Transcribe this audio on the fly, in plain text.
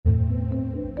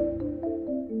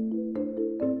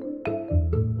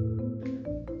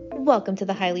Welcome to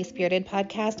the Highly Spirited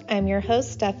Podcast. I'm your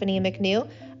host, Stephanie McNew.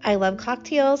 I love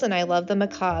cocktails and I love the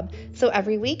macabre. So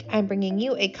every week I'm bringing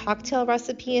you a cocktail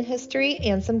recipe and history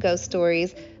and some ghost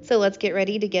stories. So let's get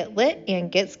ready to get lit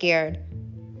and get scared.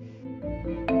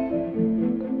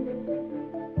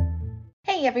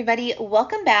 Hey everybody,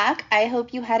 welcome back. I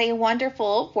hope you had a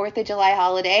wonderful 4th of July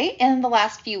holiday and the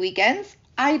last few weekends.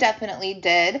 I definitely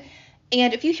did.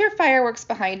 And if you hear fireworks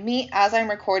behind me as I'm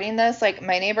recording this,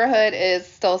 my neighborhood is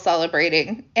still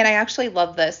celebrating. And I actually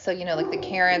love this. So, the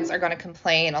Karens are going to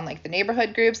complain on the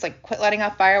neighborhood groups, quit letting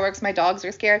off fireworks. My dogs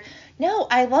are scared. No,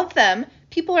 I love them.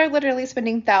 People are literally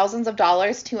spending thousands of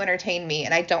dollars to entertain me,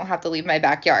 and I don't have to leave my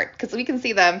backyard because we can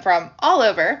see them from all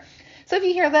over. So if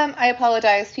you hear them, I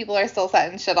apologize. People are still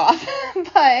setting shit off.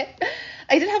 But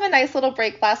I did have a nice little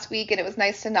break last week, and it was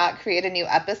nice to not create a new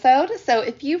episode. So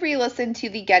if you re-listened to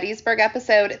the Gettysburg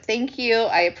episode, thank you.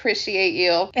 I appreciate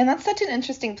you. And that's such an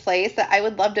interesting place that I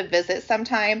would love to visit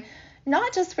sometime,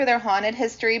 not just for their haunted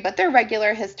history, but their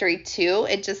regular history too.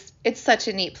 It's such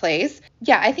a neat place.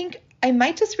 Yeah, I think I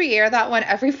might just re-air that one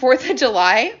every 4th of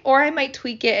July, or I might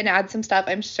tweak it and add some stuff.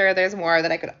 I'm sure there's more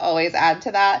that I could always add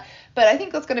to that. But I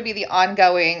think that's going to be the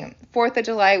ongoing 4th of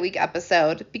July week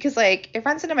episode because, it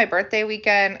runs into my birthday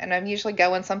weekend, and I'm usually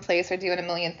going someplace or doing a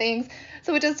million things.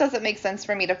 So it just doesn't make sense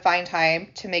for me to find time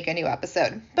to make a new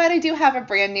episode. But I do have a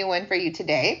brand new one for you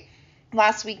today.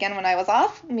 Last weekend when I was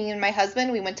off, me and my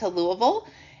husband, we went to Louisville.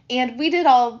 And we did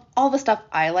all the stuff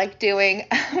I like doing.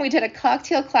 We did a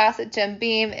cocktail class at Jim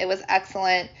Beam. It was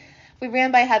excellent. We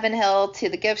ran by Heaven Hill to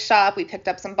the gift shop. We picked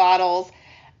up some bottles.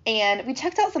 And we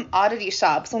checked out some oddity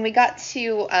shops. When we got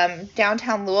to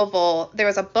downtown Louisville, there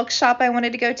was a bookshop I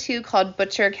wanted to go to called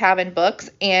Butcher Cabin Books.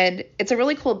 And it's a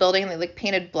really cool building. They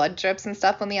painted blood drips and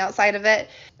stuff on the outside of it.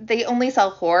 They only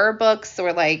sell horror books or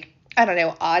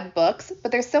odd books.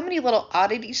 But there's so many little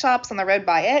oddity shops on the road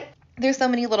by it. There's so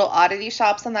many little oddity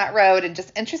shops on that road and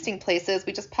just interesting places.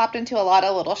 We just popped into a lot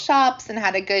of little shops and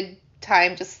had a good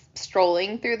time just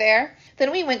strolling through there.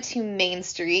 Then we went to Main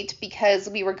Street because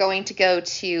we were going to go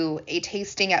to a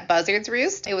tasting at Buzzard's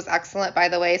Roost. It was excellent, by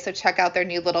the way, so check out their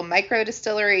new little micro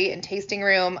distillery and tasting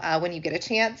room when you get a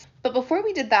chance. But before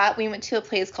we did that, we went to a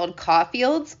place called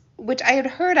Caulfield's, which I had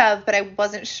heard of, but I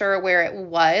wasn't sure where it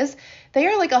was. They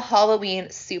are like a Halloween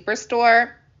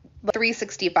superstore.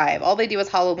 365. All they do is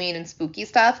Halloween and spooky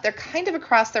stuff. They're kind of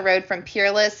across the road from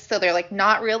Peerless, so they're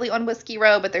not really on Whiskey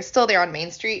Row, but they're still there on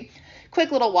Main Street.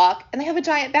 Quick little walk, and they have a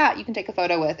giant bat you can take a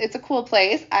photo with. It's a cool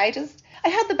place. I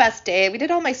had the best day. We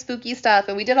did all my spooky stuff,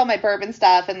 and we did all my bourbon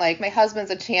stuff, and my husband's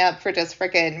a champ for just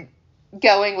freaking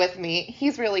going with me.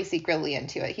 He's really secretly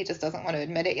into it. He just doesn't want to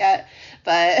admit it yet,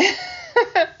 but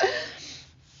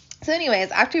So anyways,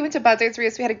 after we went to Buzzard's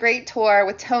Roost, we had a great tour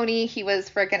with Tony. He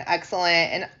was freaking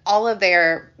excellent, and all of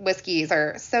their whiskeys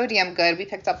are so damn good. We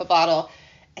picked up a bottle.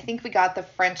 I think we got the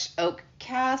French oak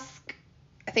cask.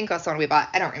 I think that's the one we bought.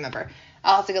 I don't remember.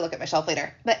 I'll have to go look at my shelf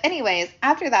later. But anyways,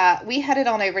 after that, we headed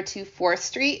on over to 4th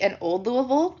Street in Old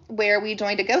Louisville, where we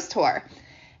joined a ghost tour.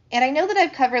 And I know that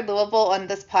I've covered Louisville on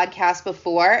this podcast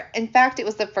before. In fact, it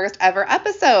was the first ever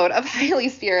episode of Highly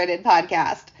Spirited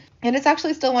Podcast. And it's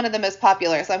actually still one of the most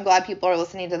popular, so I'm glad people are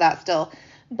listening to that still.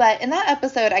 But in that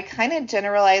episode, I kind of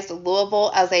generalized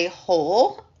Louisville as a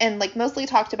whole and mostly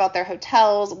talked about their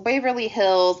hotels, Waverly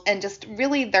Hills, and just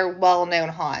really their well-known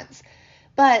haunts.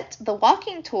 But the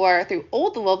walking tour through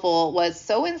Old Louisville was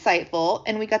so insightful,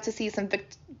 and we got to see some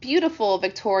beautiful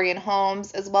Victorian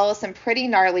homes as well as some pretty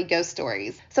gnarly ghost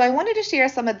stories. So I wanted to share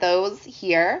some of those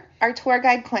here. Our tour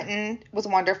guide, Clinton, was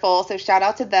wonderful, so shout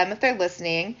out to them if they're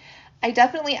listening. I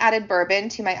definitely added bourbon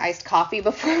to my iced coffee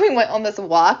before we went on this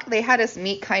walk. They had us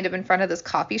meet kind of in front of this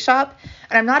coffee shop.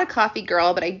 And I'm not a coffee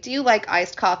girl, but I do like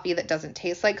iced coffee that doesn't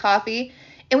taste like coffee.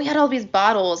 And we had all these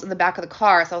bottles in the back of the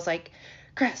car. So I was like,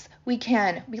 Chris,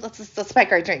 let's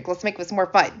spike our drink. Let's make this more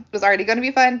fun. It was already going to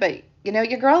be fun, but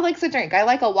your girl likes a drink. I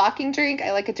like a walking drink.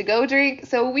 I like a to-go drink.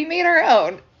 So we made our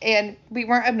own. And we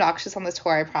weren't obnoxious on this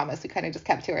tour, I promise. We kind of just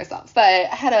kept to ourselves. But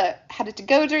I had a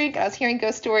to-go drink. I was hearing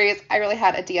ghost stories. I really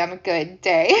had a damn good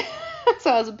day.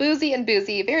 So I was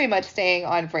boozy, very much staying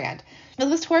on brand. But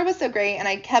this tour was so great, and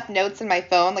I kept notes in my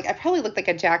phone. I probably looked like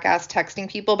a jackass texting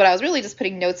people, but I was really just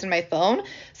putting notes in my phone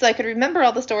so I could remember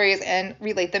all the stories and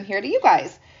relate them here to you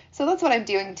guys. So that's what I'm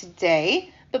doing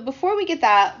today. But before we get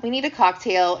that, we need a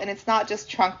cocktail, and it's not just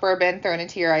trunk bourbon thrown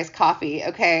into your iced coffee,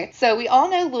 okay? So we all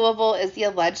know Louisville is the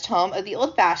alleged home of the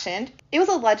old-fashioned. It was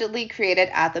allegedly created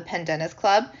at the Pendennis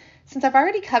Club. Since I've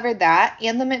already covered that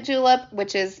and the mint julep,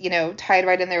 which is, tied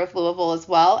right in there with Louisville as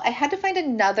well, I had to find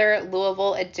another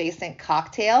Louisville adjacent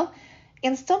cocktail.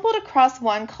 and stumbled across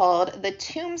one called the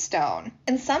Tombstone.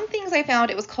 In some things I found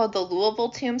it was called the Louisville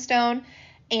Tombstone,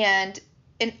 and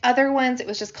in other ones it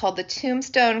was just called the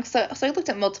Tombstone. So I looked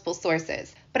at multiple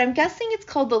sources. But I'm guessing it's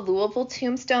called the Louisville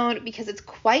Tombstone because it's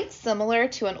quite similar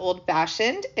to an old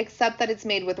fashioned, except that it's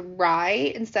made with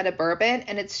rye instead of bourbon,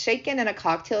 and it's shaken in a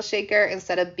cocktail shaker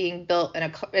instead of being built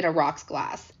in a rocks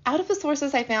glass. Out of the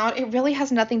sources I found, it really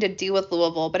has nothing to do with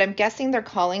Louisville, but I'm guessing they're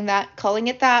calling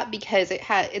it that because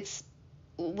it's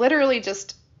literally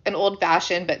just an old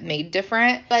fashioned but made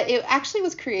different. But it actually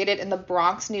was created in the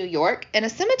Bronx, New York, in a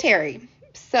cemetery.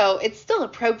 So it's still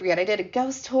appropriate. I did a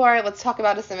ghost tour. Let's talk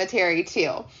about a cemetery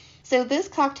too. So this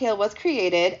cocktail was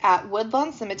created at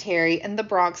Woodlawn Cemetery in the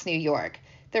Bronx, New York.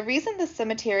 The reason this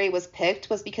cemetery was picked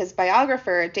was because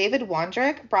biographer David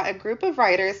Wondrich brought a group of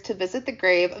writers to visit the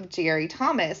grave of Jerry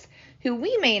Thomas, who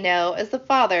we may know as the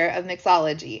father of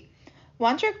mixology.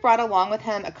 Wondrich brought along with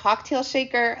him a cocktail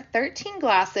shaker, 13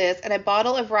 glasses, and a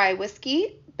bottle of rye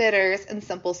whiskey, bitters, and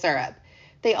simple syrup.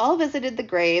 They all visited the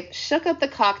grave, shook up the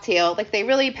cocktail, like they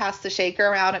really passed the shaker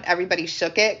around and everybody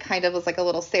shook it, kind of was like a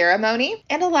little ceremony,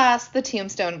 and alas, the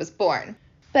tombstone was born.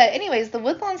 But anyways, the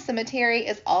Woodlawn Cemetery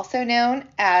is also known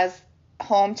as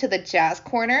home to the Jazz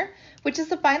Corner, which is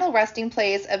the final resting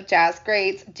place of jazz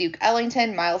greats Duke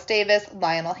Ellington, Miles Davis,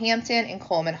 Lionel Hampton, and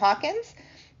Coleman Hawkins.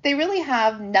 They really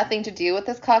have nothing to do with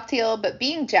this cocktail, but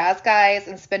being jazz guys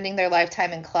and spending their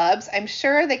lifetime in clubs, I'm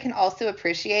sure they can also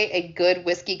appreciate a good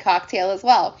whiskey cocktail as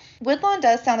well. Woodlawn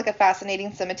does sound like a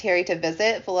fascinating cemetery to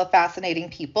visit, full of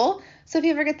fascinating people. So if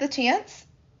you ever get the chance,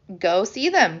 go see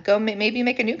them. Go maybe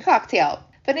make a new cocktail.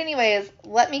 But anyways,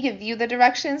 let me give you the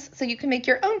directions so you can make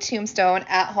your own tombstone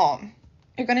at home.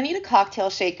 You're going to need a cocktail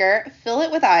shaker, fill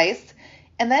it with ice,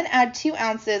 and then add 2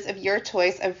 ounces of your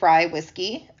choice of rye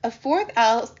whiskey, a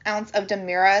 1/4 ounce of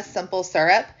Demerara simple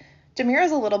syrup. Demerara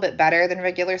is a little bit better than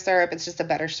regular syrup, it's just a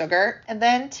better sugar. And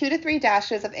then 2 to 3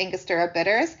 dashes of Angostura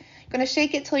bitters. You're going to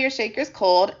shake it till your shaker's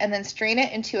cold, and then strain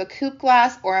it into a coupe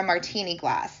glass or a martini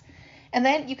glass. And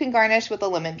then you can garnish with a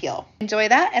lemon peel. Enjoy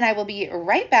that, and I will be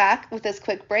right back with this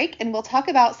quick break, and we'll talk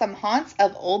about some haunts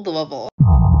of Old Louisville.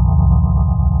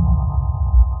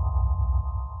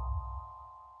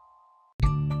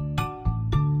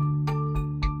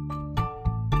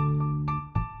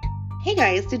 Hey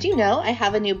guys, did you know I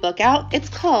have a new book out? It's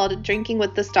called Drinking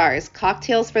with the Stars,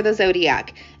 Cocktails for the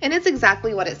Zodiac, and it's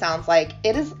exactly what it sounds like.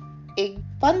 It is a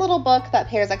fun little book that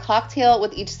pairs a cocktail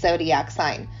with each zodiac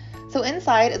sign. So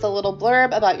inside is a little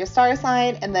blurb about your star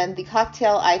sign, and then the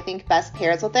cocktail I think best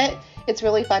pairs with it. It's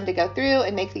really fun to go through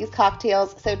and make these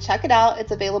cocktails, so check it out.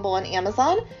 It's available on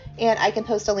Amazon, and I can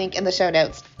post a link in the show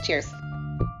notes. Cheers.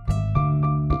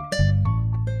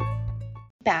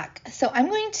 Back. So I'm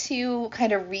going to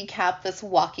kind of recap this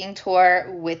walking tour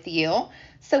with you.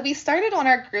 So we started on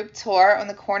our group tour on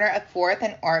the corner of 4th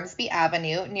and Ormsby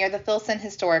Avenue near the Filson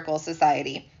Historical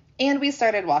Society. And we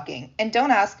started walking. And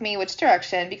don't ask me which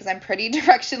direction because I'm pretty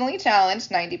directionally challenged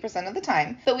 90% of the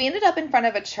time. But we ended up in front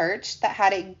of a church that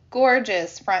had a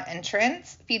gorgeous front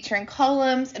entrance featuring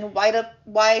columns and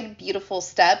wide, beautiful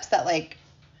steps that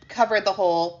covered the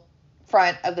whole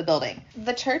front of the building.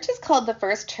 The church is called the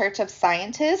First Church of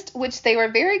Scientists, which they were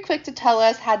very quick to tell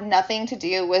us had nothing to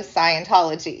do with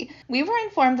Scientology. We were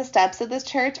informed the steps of this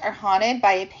church are haunted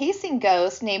by a pacing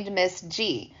ghost named Miss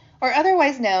G, or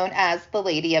otherwise known as the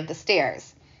Lady of the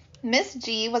Stairs. Miss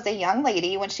G was a young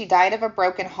lady when she died of a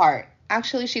broken heart.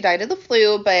 Actually, she died of the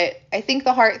flu, but I think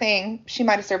the heart thing, she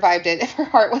might have survived it if her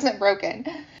heart wasn't broken.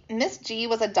 Miss G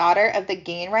was a daughter of the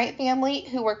Gainwright family,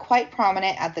 who were quite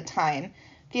prominent at the time.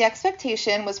 The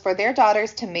expectation was for their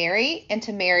daughters to marry and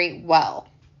to marry well.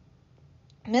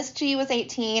 Miss G was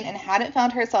 18 and hadn't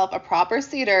found herself a proper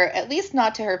suitor, at least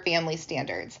not to her family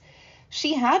standards.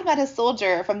 She had met a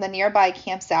soldier from the nearby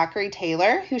Camp Zachary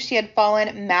Taylor, who she had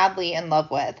fallen madly in love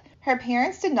with. Her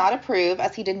parents did not approve,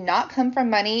 as he did not come from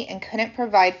money and couldn't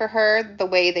provide for her the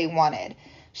way they wanted.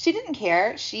 She didn't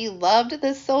care. She loved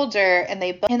this soldier, and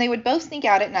they would both sneak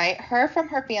out at night, her from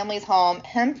her family's home,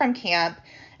 him from camp,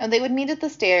 and they would meet at the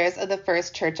stairs of the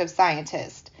First Church of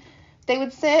Scientists. They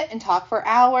would sit and talk for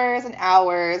hours and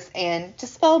hours and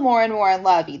just fell more and more in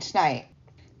love each night.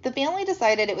 The family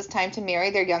decided it was time to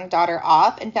marry their young daughter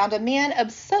off and found a man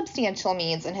of substantial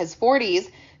means in his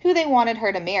 40s who they wanted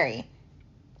her to marry.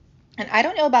 And I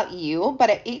don't know about you,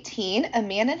 but at 18, a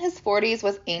man in his 40s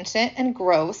was ancient and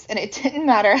gross, and it didn't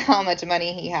matter how much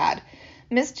money he had.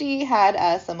 Miss G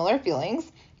had similar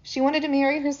feelings. She wanted to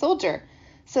marry her soldier.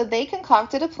 So they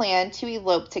concocted a plan to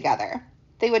elope together.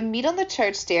 They would meet on the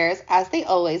church stairs, as they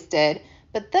always did,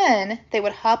 but then they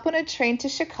would hop on a train to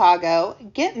Chicago,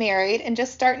 get married, and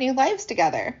just start new lives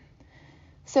together.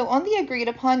 So on the agreed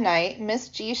upon night, Miss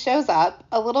G shows up,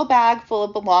 a little bag full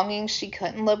of belongings she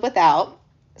couldn't live without.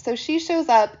 So she shows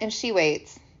up and she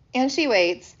waits, and she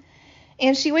waits,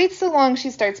 and she waits so long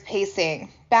she starts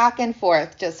pacing back and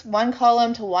forth, just one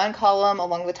column to one column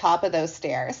along the top of those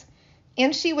stairs.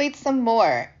 And she waits some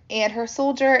more, and her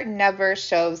soldier never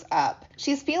shows up.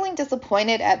 She's feeling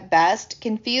disappointed at best,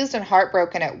 confused and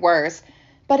heartbroken at worst,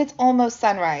 but it's almost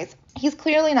sunrise. He's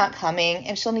clearly not coming,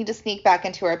 and she'll need to sneak back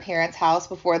into her parents' house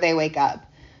before they wake up.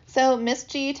 So Miss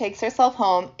G takes herself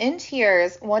home in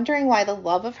tears, wondering why the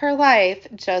love of her life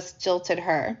just jilted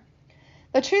her.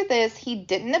 The truth is, he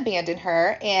didn't abandon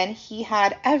her, and he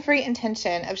had every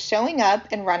intention of showing up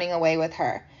and running away with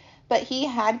her. But he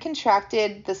had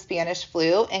contracted the Spanish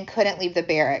flu and couldn't leave the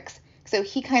barracks. So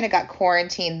he kind of got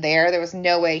quarantined there. There was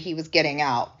no way he was getting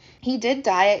out. He did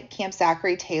die at Camp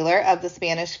Zachary Taylor of the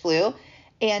Spanish flu,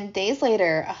 and days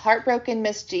later, a heartbroken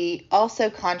Miss G also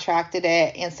contracted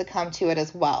it and succumbed to it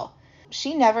as well.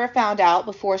 She never found out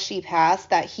before she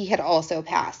passed that he had also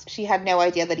passed. She had no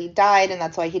idea that he died, and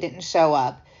that's why he didn't show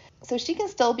up. So she can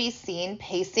still be seen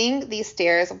pacing these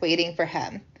stairs waiting for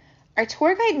him. Our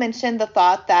tour guide mentioned the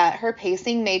thought that her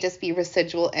pacing may just be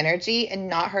residual energy and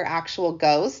not her actual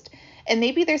ghost, and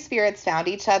maybe their spirits found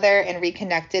each other and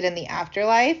reconnected in the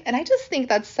afterlife, and I just think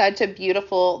that's such a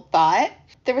beautiful thought.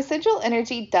 The residual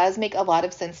energy does make a lot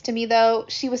of sense to me, though.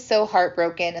 She was so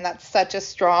heartbroken, and that's such a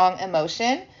strong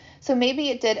emotion. So maybe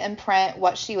it did imprint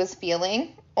what she was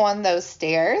feeling on those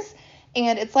stairs.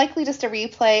 And it's likely just a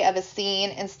replay of a scene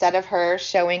instead of her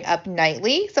showing up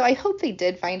nightly. So I hope they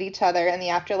did find each other in the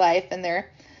afterlife and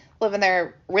they're living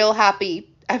their real happy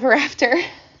ever after.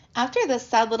 After this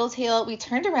sad little tale, we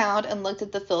turned around and looked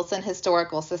at the Filson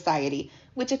Historical Society,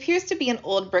 which appears to be an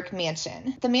old brick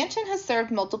mansion. The mansion has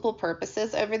served multiple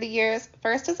purposes over the years,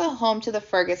 first as a home to the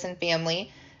Ferguson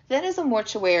family, then as a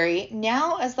mortuary,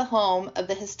 now as the home of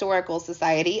the Historical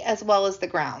Society, as well as the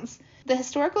grounds. The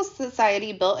Historical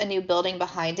Society built a new building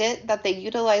behind it that they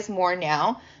utilize more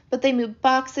now, but they moved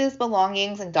boxes,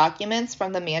 belongings, and documents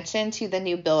from the mansion to the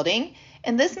new building,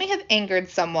 and this may have angered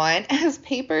someone, as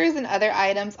papers and other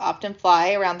items often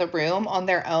fly around the room on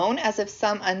their own, as if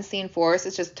some unseen force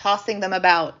is just tossing them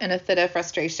about in a fit of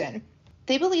frustration.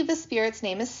 They believe the spirit's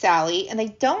name is Sally, and they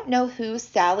don't know who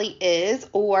Sally is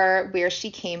or where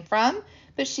she came from,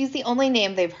 but she's the only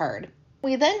name they've heard.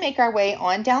 We then make our way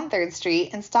on down 3rd Street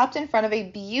and stopped in front of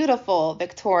a beautiful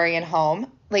Victorian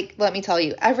home. Like, let me tell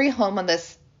you, every home on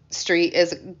this street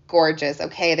is gorgeous,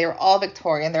 okay? They're all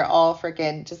Victorian. They're all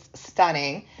freaking just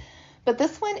stunning. But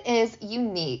this one is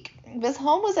unique. This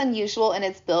home was unusual in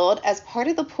its build, as part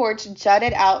of the porch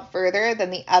jutted out further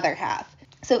than the other half.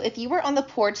 So if you were on the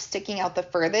porch sticking out the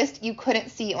furthest, you couldn't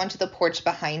see onto the porch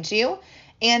behind you,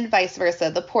 and vice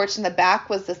versa. The porch in the back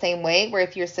was the same way, where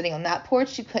if you're sitting on that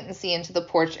porch, you couldn't see into the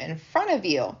porch in front of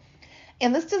you.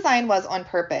 And this design was on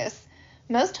purpose.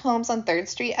 Most homes on 3rd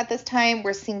Street at this time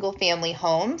were single-family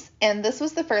homes, and this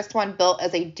was the first one built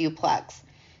as a duplex.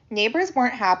 Neighbors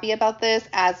weren't happy about this,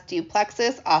 as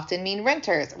duplexes often mean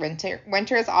renters.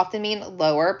 Renters often mean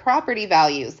lower property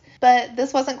values, but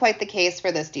this wasn't quite the case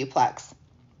for this duplex.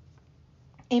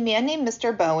 A man named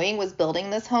Mr. Boeing was building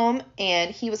this home,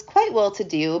 and he was quite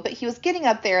well-to-do, but he was getting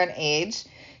up there in age.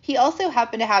 He also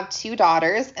happened to have 2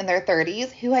 daughters in their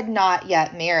 30s who had not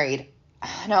yet married.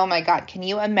 And oh my God, can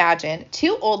you imagine?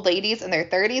 2 old ladies in their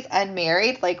 30s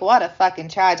unmarried? Like, what a fucking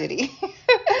tragedy.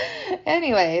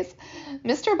 Anyways,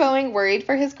 Mr. Boeing worried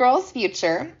for his girl's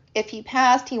future. If he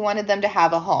passed, he wanted them to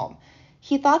have a home.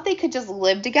 He thought they could just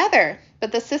live together,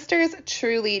 but the sisters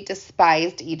truly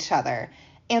despised each other.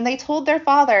 And they told their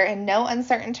father in no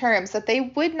uncertain terms that they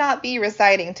would not be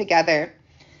residing together.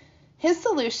 His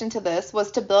solution to this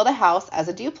was to build a house as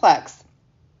a duplex.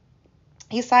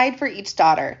 He sighed for each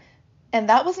daughter, and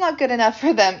that was not good enough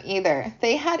for them either.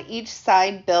 They had each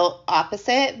side built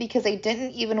opposite because they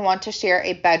didn't even want to share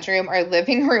a bedroom or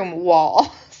living room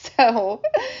wall. So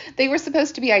they were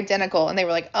supposed to be identical, and they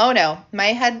were like, oh no, my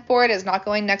headboard is not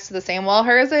going next to the same wall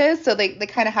hers is, so they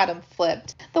kind of had them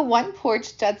flipped. The one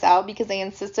porch juts out because they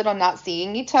insisted on not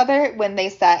seeing each other when they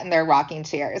sat in their rocking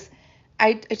chairs.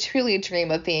 I truly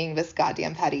dream of being this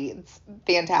goddamn petty. It's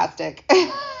fantastic.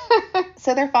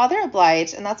 So their father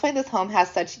obliged, and that's why this home has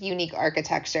such unique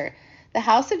architecture. The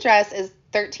house address is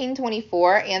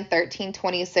 1324 and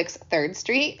 1326 3rd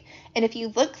Street, and if you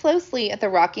look closely at the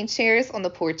rocking chairs on the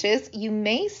porches, you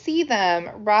may see them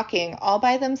rocking all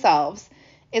by themselves.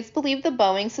 It's believed the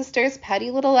Boeing sisters'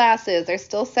 petty little asses are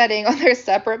still sitting on their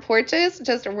separate porches,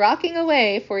 just rocking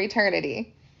away for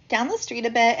eternity. Down the street a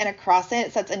bit and across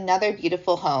it sits another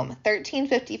beautiful home.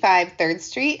 1355 3rd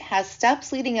Street has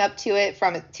steps leading up to it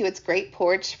to its great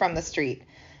porch from the street.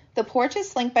 The porch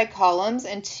is flanked by columns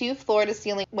and 2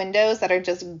 floor-to-ceiling windows that are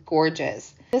just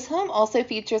gorgeous. This home also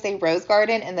features a rose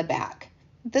garden in the back.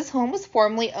 This home was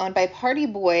formerly owned by party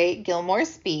boy Gilmore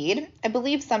Speed, I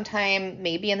believe sometime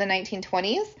maybe in the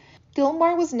 1920s.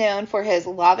 Gilmore was known for his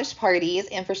lavish parties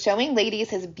and for showing ladies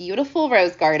his beautiful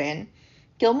rose garden.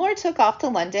 Gilmore took off to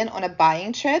London on a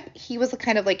buying trip. He was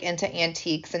kind of like into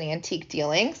antiques and antique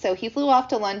dealing, so he flew off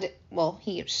to London. Well,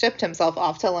 he shipped himself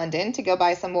off to London to go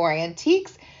buy some more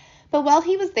antiques, but while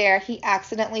he was there, he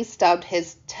accidentally stubbed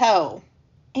his toe,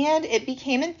 and it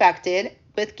became infected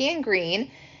with gangrene,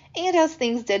 and as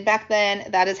things did back then,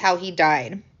 that is how he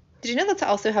died. Did you know that's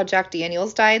also how Jack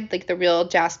Daniels died? Like the real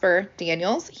Jasper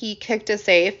Daniels. He kicked a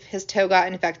safe, his toe got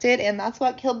infected, and that's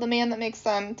what killed the man that makes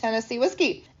some Tennessee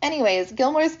whiskey. Anyways,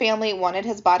 Gilmore's family wanted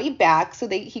his body back so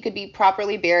that he could be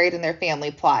properly buried in their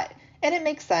family plot. And it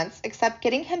makes sense, except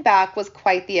getting him back was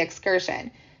quite the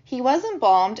excursion. He was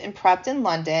embalmed and prepped in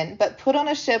London, but put on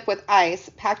a ship with ice,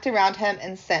 packed around him,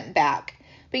 and sent back.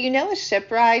 But you know a ship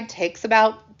ride takes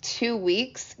about 2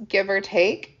 weeks, give or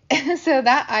take. So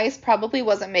that ice probably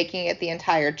wasn't making it the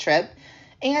entire trip,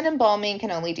 and embalming can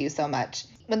only do so much.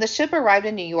 When the ship arrived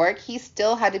in New York, he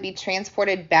still had to be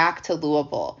transported back to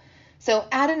Louisville. So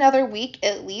add another week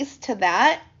at least to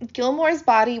that, Gilmore's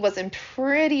body was in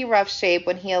pretty rough shape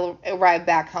when he arrived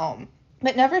back home.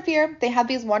 But never fear, they had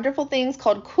these wonderful things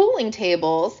called cooling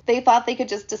tables they thought they could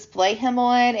just display him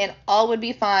on and all would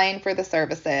be fine for the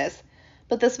services.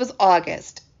 But this was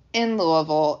August in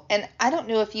Louisville, and I don't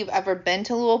know if you've ever been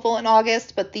to Louisville in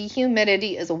August, but the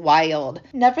humidity is wild.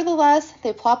 Nevertheless,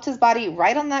 they plopped his body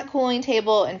right on that cooling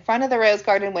table in front of the rose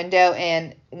garden window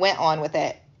and went on with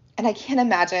it. And I can't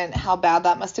imagine how bad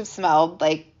that must have smelled.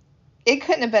 Like, it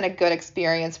couldn't have been a good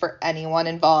experience for anyone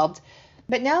involved.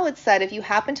 But now it's said if you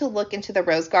happen to look into the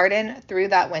rose garden through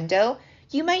that window,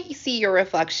 you might see your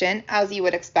reflection, as you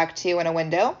would expect to in a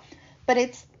window, but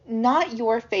it's not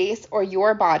your face or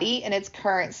your body in its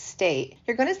current state.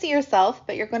 You're going to see yourself,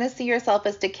 but you're going to see yourself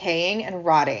as decaying and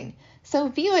rotting. So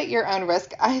view at your own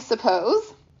risk, I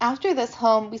suppose. After this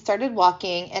home, we started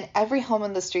walking, and every home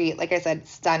in the street, like I said,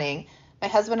 stunning. My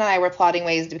husband and I were plotting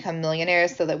ways to become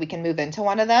millionaires so that we can move into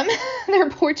one of them. Their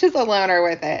porches alone are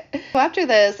worth it. So after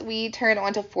this, we turned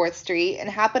onto 4th Street and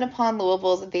happened upon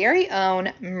Louisville's very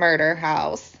own murder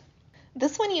house.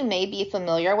 This one you may be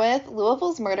familiar with.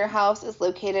 Louisville's murder house is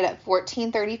located at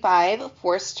 1435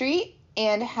 4th Street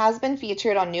and has been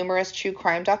featured on numerous true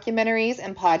crime documentaries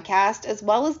and podcasts, as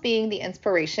well as being the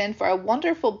inspiration for a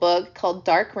wonderful book called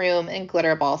Dark Room in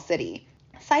Glitterball City.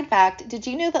 Side fact, did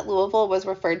you know that Louisville was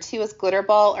referred to as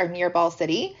Glitterball or Nearball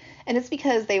City? And it's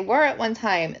because they were at one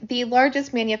time the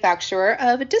largest manufacturer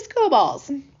of disco balls.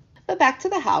 But back to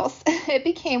the house, it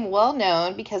became well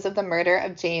known because of the murder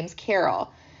of James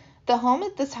Carroll. The home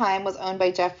at this time was owned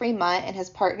by Jeffrey Munt and his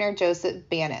partner Joseph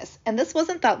Bannis. And this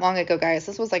wasn't that long ago, guys.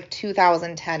 This was like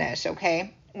 2010-ish,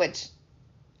 okay? Which,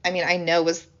 I mean, I know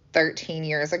was 13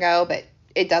 years ago, but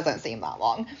it doesn't seem that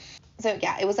long. So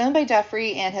yeah, it was owned by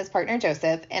Jeffrey and his partner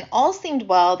Joseph, and all seemed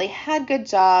well. They had good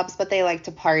jobs, but they liked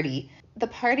to party. The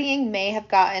partying may have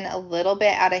gotten a little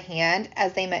bit out of hand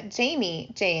as they met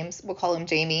James, we'll call him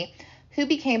Jamie, who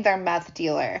became their meth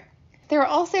dealer. There were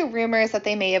also rumors that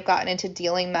they may have gotten into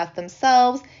dealing meth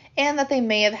themselves and that they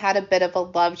may have had a bit of a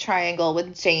love triangle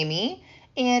with Jamie,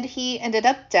 and he ended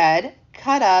up dead,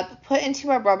 cut up, put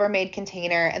into a Rubbermaid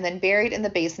container, and then buried in the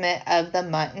basement of the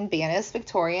Munt and Bannis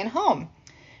Victorian home,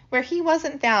 where he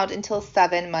wasn't found until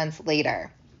 7 months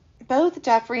later. Both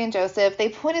Jeffrey and Joseph, they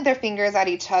pointed their fingers at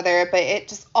each other, but it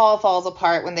just all falls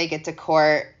apart when they get to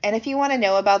court. And if you want to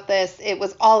know about this, it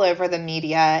was all over the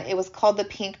media. It was called the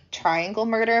Pink Triangle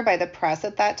murder by the press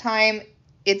at that time.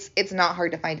 It's not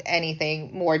hard to find anything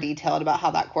more detailed about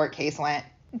how that court case went.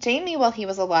 Jamie, while he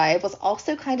was alive, was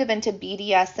also kind of into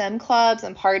BDSM clubs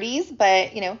and parties,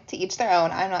 but, to each their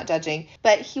own. I'm not judging.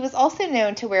 But he was also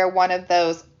known to wear one of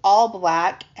those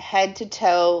all-black,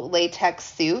 head-to-toe latex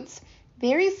suits,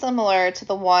 very similar to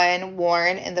the one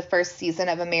worn in the first season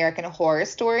of American Horror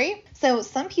Story. So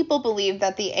some people believe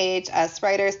that the AHS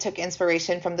writers took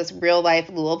inspiration from this real-life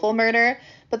Louisville murder,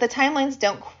 but the timelines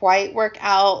don't quite work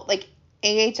out. Like,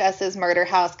 AHS's murder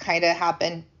house kind of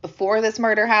happened before this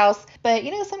murder house, but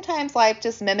sometimes life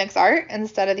just mimics art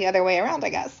instead of the other way around, I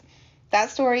guess.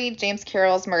 That story, James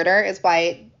Carroll's murder, is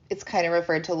why it's kind of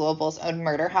referred to Louisville's own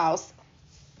murder house.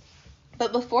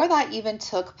 But before that even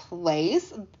took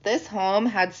place, this home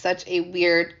had such a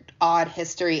weird, odd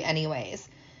history anyways.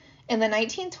 In the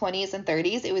 1920s and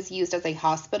 30s, it was used as a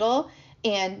hospital,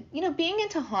 And, being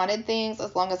into haunted things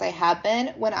as long as I have been,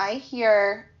 when I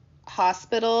hear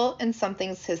hospital in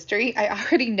something's history, I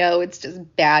already know it's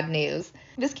just bad news.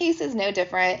 This case is no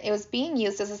different. It was being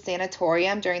used as a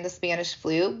sanatorium during the Spanish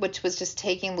flu, which was just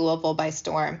taking Louisville by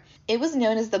storm. It was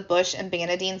known as the Bush and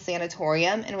Banadine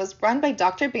Sanatorium and was run by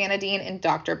Dr. Banadine and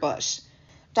Dr. Bush.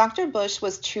 Dr. Bush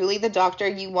was truly the doctor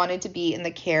you wanted to be in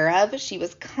the care of. She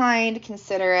was kind,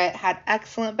 considerate, had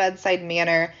excellent bedside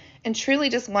manner, and truly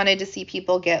just wanted to see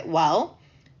people get well.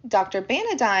 Dr.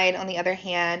 Banadine, on the other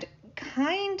hand,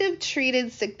 kind of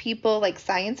treated sick people like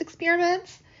science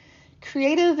experiments.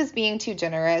 Creative is being too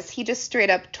generous. He just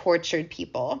straight up tortured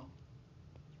people.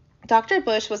 Dr.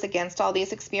 Bush was against all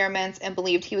these experiments and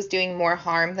believed he was doing more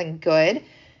harm than good.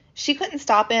 She couldn't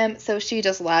stop him, so she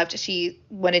just left. She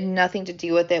wanted nothing to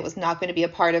do with it, was not going to be a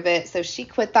part of it, so she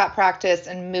quit that practice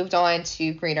and moved on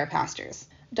to greener pastures.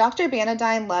 Dr.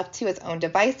 Banadine, left to his own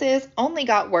devices, only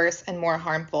got worse and more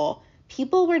harmful.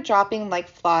 People were dropping like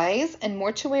flies, and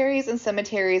mortuaries and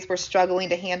cemeteries were struggling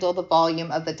to handle the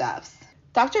volume of the deaths.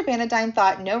 Dr. Banadine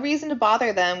thought no reason to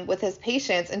bother them with his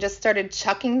patients and just started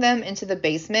chucking them into the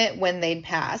basement when they'd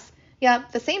pass.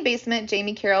 Yep, the same basement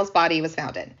Jamie Carroll's body was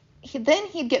found in. Then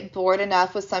he'd get bored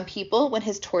enough with some people when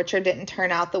his torture didn't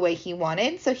turn out the way he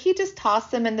wanted, so he just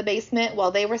tossed them in the basement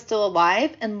while they were still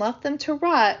alive and left them to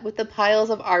rot with the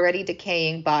piles of already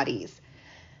decaying bodies.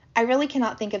 I really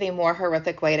cannot think of a more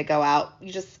horrific way to go out.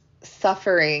 You're just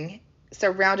suffering,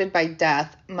 surrounded by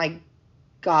death. My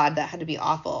God, that had to be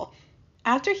awful.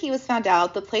 After he was found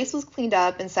out, the place was cleaned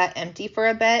up and sat empty for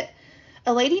a bit.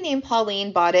 A lady named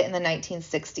Pauline bought it in the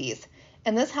 1960s.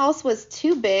 And this house was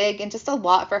too big and just a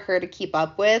lot for her to keep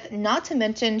up with, not to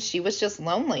mention she was just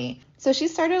lonely. So she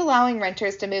started allowing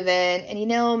renters to move in,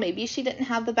 and maybe she didn't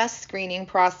have the best screening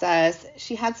process.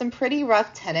 She had some pretty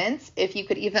rough tenants, if you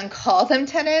could even call them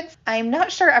tenants. I'm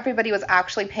not sure everybody was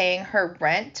actually paying her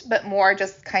rent, but more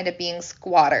just kind of being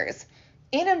squatters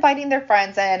and inviting their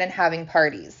friends in and having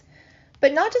parties.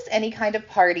 But not just any kind of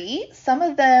party. Some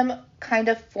of them kind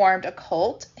of formed a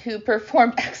cult who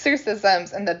performed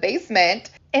exorcisms in the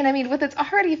basement. And with its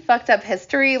already fucked up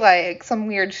history, some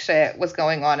weird shit was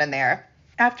going on in there.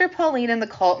 After Pauline and the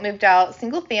cult moved out,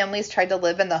 single families tried to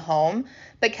live in the home,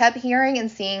 but kept hearing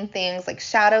and seeing things like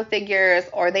shadow figures,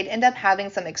 or they'd end up having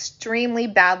some extremely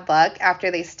bad luck after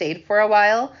they stayed for a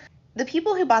while. The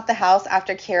people who bought the house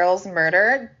after Carol's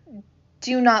murder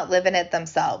do not live in it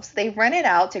themselves. They rent it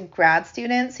out to grad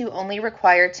students who only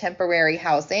require temporary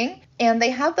housing, and they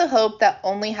have the hope that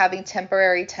only having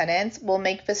temporary tenants will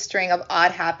make the string of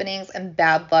odd happenings and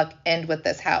bad luck end with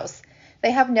this house.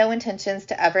 They have no intentions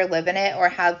to ever live in it or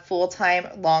have full-time,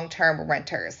 long-term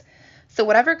renters. So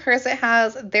whatever curse it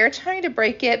has, they're trying to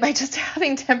break it by just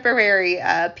having temporary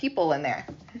people in there.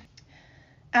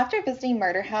 After visiting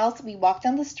Murder House, we walked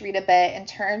down the street a bit and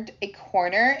turned a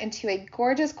corner into a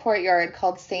gorgeous courtyard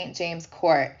called St. James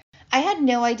Court. I had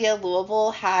no idea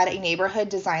Louisville had a neighborhood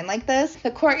designed like this.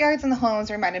 The courtyards and the homes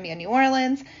reminded me of New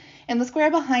Orleans, and the square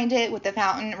behind it with the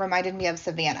fountain reminded me of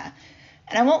Savannah.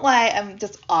 And I won't lie, I'm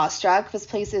just awestruck. This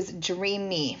place is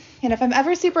dreamy. And if I'm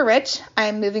ever super rich,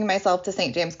 I'm moving myself to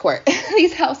St. James Court.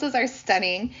 These houses are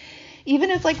stunning. Even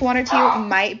if one or two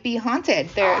might be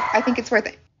haunted, I think it's worth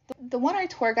it. The one our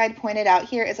tour guide pointed out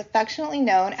here is affectionately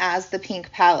known as the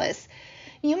Pink Palace.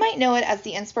 You might know it as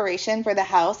the inspiration for the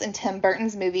house in Tim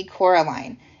Burton's movie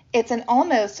Coraline. It's an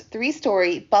almost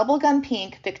 3-story bubblegum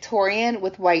pink Victorian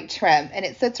with white trim, and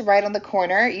it sits right on the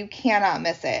corner. You cannot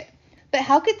miss it. But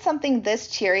how could something this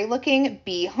cheery looking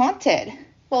be haunted?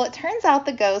 Well, it turns out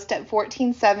the ghost at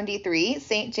 1473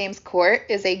 St. James Court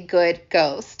is a good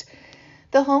ghost.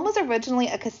 The home was originally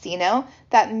a casino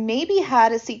that maybe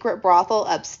had a secret brothel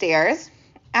upstairs.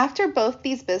 After both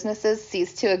these businesses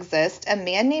ceased to exist, a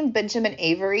man named Benjamin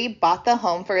Avery bought the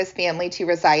home for his family to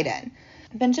reside in.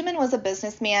 Benjamin was a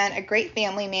businessman, a great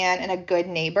family man, and a good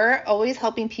neighbor, always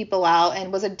helping people out,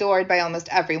 and was adored by almost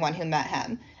everyone who met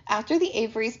him. After the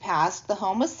Averys passed, the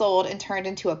home was sold and turned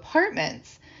into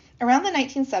apartments. Around the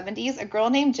 1970s, a girl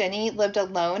named Jenny lived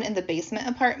alone in the basement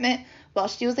apartment while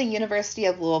she was a University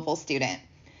of Louisville student.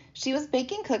 She was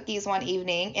baking cookies one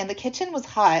evening, and the kitchen was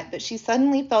hot, but she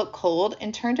suddenly felt cold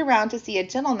and turned around to see a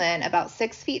gentleman about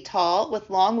 6 feet tall with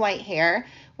long white hair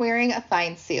wearing a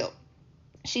fine suit.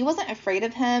 She wasn't afraid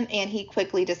of him, and he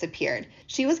quickly disappeared.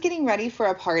 She was getting ready for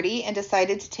a party and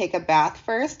decided to take a bath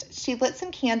first. She lit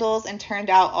some candles and turned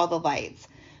out all the lights.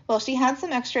 Well, she had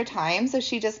some extra time, so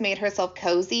she just made herself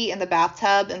cozy in the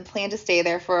bathtub and planned to stay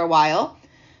there for a while.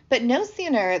 But no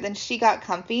sooner than she got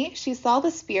comfy, she saw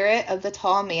the spirit of the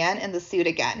tall man in the suit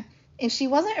again. And she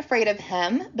wasn't afraid of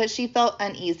him, but she felt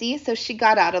uneasy, so she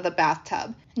got out of the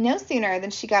bathtub. No sooner than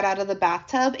she got out of the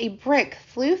bathtub, a brick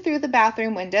flew through the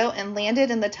bathroom window and landed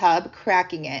in the tub,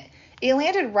 cracking it. It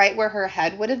landed right where her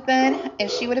head would have been, and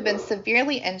she would have been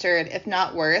severely injured, if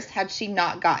not worse, had she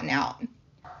not gotten out.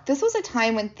 This was a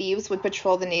time when thieves would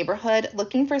patrol the neighborhood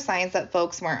looking for signs that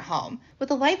folks weren't home. With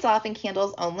the lights off and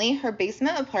candles only, her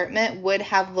basement apartment would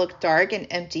have looked dark and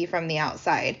empty from the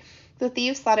outside. The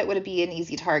thieves thought it would be an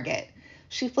easy target.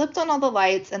 She flipped on all the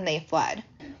lights and they fled.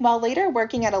 While later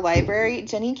working at a library,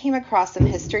 Jenny came across some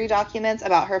history documents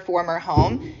about her former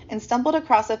home and stumbled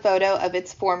across a photo of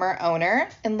its former owner,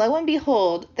 and lo and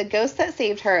behold, the ghost that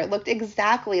saved her looked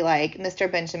exactly like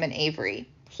Mr. Benjamin Avery.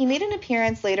 He made an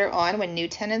appearance later on when new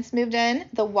tenants moved in.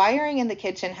 The wiring in the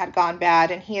kitchen had gone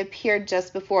bad and he appeared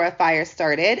just before a fire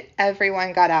started.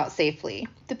 Everyone got out safely.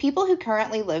 The people who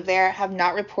currently live there have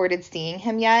not reported seeing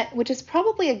him yet, which is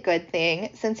probably a good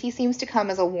thing since he seems to come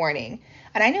as a warning.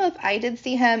 And I know if I did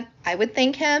see him, I would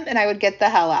thank him and I would get the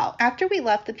hell out. After we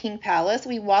left the Pink Palace,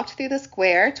 we walked through the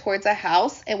square towards a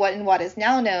house in what is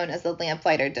now known as the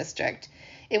Lamplighter District.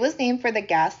 It was named for the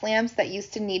gas lamps that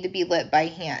used to need to be lit by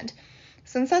hand.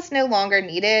 Since that's no longer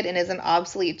needed and is an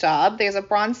obsolete job, there's a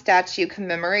bronze statue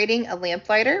commemorating a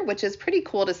lamplighter, which is pretty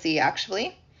cool to see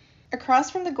actually. Across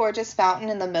from the gorgeous fountain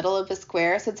in the middle of the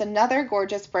square sits another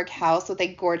gorgeous brick house with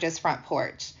a gorgeous front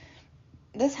porch.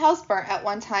 This house burnt at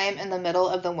one time in the middle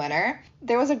of the winter.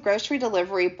 There was a grocery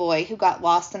delivery boy who got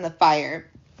lost in the fire.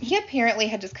 He apparently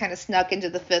had just kind of snuck into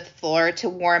the 5th floor to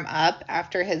warm up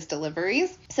after his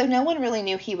deliveries, so no one really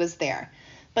knew he was there.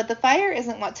 But the fire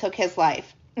isn't what took his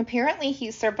life. Apparently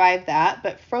he survived that,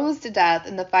 but froze to death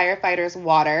in the firefighters'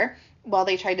 water while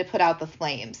they tried to put out the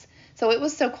flames. So it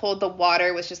was so cold, the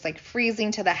water was just like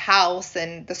freezing to the house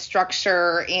and the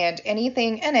structure and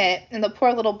anything in it, and the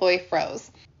poor little boy froze.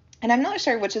 And I'm not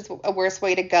sure which is a worse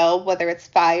way to go, whether it's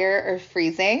fire or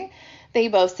freezing. They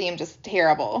both seem just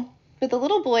terrible. But the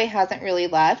little boy hasn't really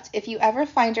left. If you ever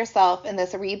find yourself in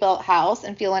this rebuilt house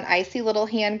and feel an icy little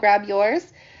hand grab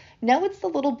yours, know it's the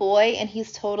little boy and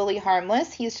he's totally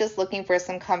harmless. He's just looking for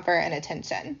some comfort and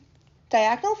attention.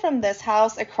 Diagonal from this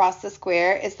house across the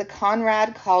square is the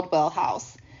Conrad Caldwell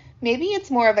House. Maybe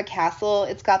it's more of a castle.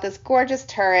 It's got this gorgeous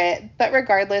turret, but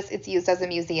regardless, it's used as a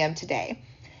museum today.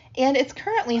 And it's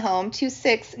currently home to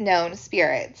 6 known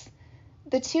spirits.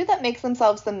 The 2 that make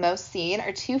themselves the most seen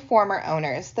are 2 former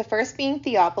owners, the first being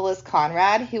Theophilus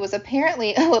Conrad, who was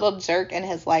apparently a little jerk in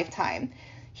his lifetime.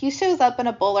 He shows up in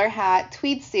a bowler hat,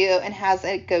 tweed suit, and has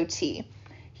a goatee.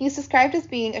 He's described as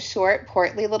being a short,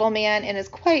 portly little man and is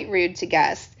quite rude to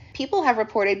guests. People have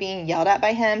reported being yelled at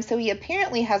by him, so he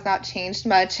apparently has not changed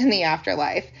much in the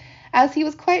afterlife, as he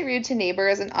was quite rude to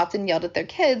neighbors and often yelled at their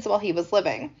kids while he was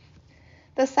living.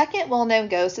 The second well-known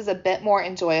ghost is a bit more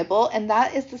enjoyable, and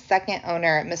that is the second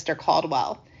owner, Mr.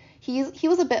 Caldwell. He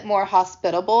was a bit more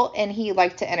hospitable, and he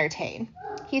liked to entertain.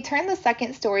 He turned the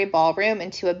second-story ballroom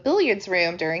into a billiards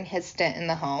room during his stint in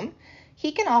the home.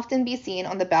 He can often be seen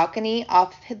on the balcony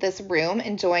off this room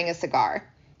enjoying a cigar.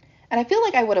 And I feel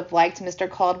like I would have liked Mr.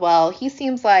 Caldwell. He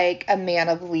seems like a man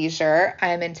of leisure.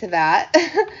 I'm into that.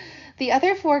 The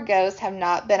other 4 ghosts have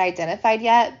not been identified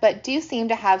yet, but do seem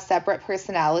to have separate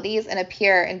personalities and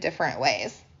appear in different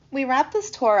ways. We wrapped this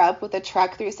tour up with a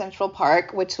trek through Central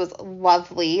Park, which was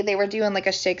lovely. They were doing like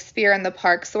a Shakespeare in the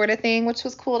Park sort of thing, which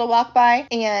was cool to walk by.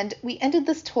 And we ended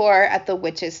this tour at the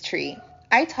Witch's Tree.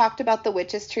 I talked about the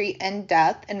Witch's Tree in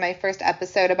depth in my first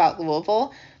episode about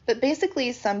Louisville, but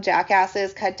basically some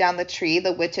jackasses cut down the tree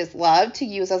the witches loved to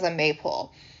use as a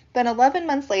maypole. Then 11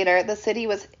 months later, the city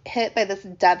was hit by this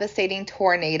devastating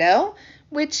tornado,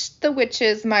 which the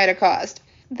witches might have caused.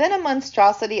 Then a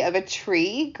monstrosity of a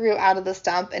tree grew out of the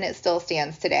stump, and it still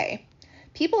stands today.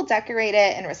 People decorate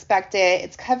it and respect it.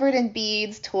 It's covered in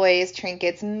beads, toys,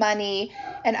 trinkets, money,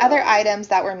 and other items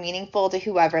that were meaningful to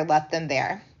whoever left them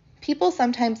there. People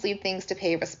sometimes leave things to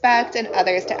pay respect and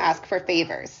others to ask for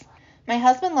favors. My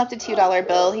husband left a $2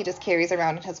 bill he just carries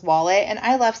around in his wallet, and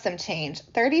I left some change,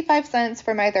 35 cents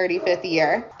for my 35th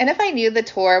year. And if I knew the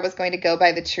tour was going to go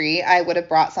by the tree, I would have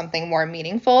brought something more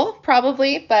meaningful,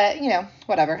 probably, but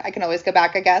whatever. I can always go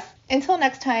back, I guess. Until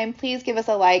next time, please give us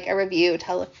a like, a review,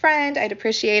 tell a friend. I'd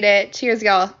appreciate it. Cheers,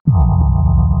 y'all.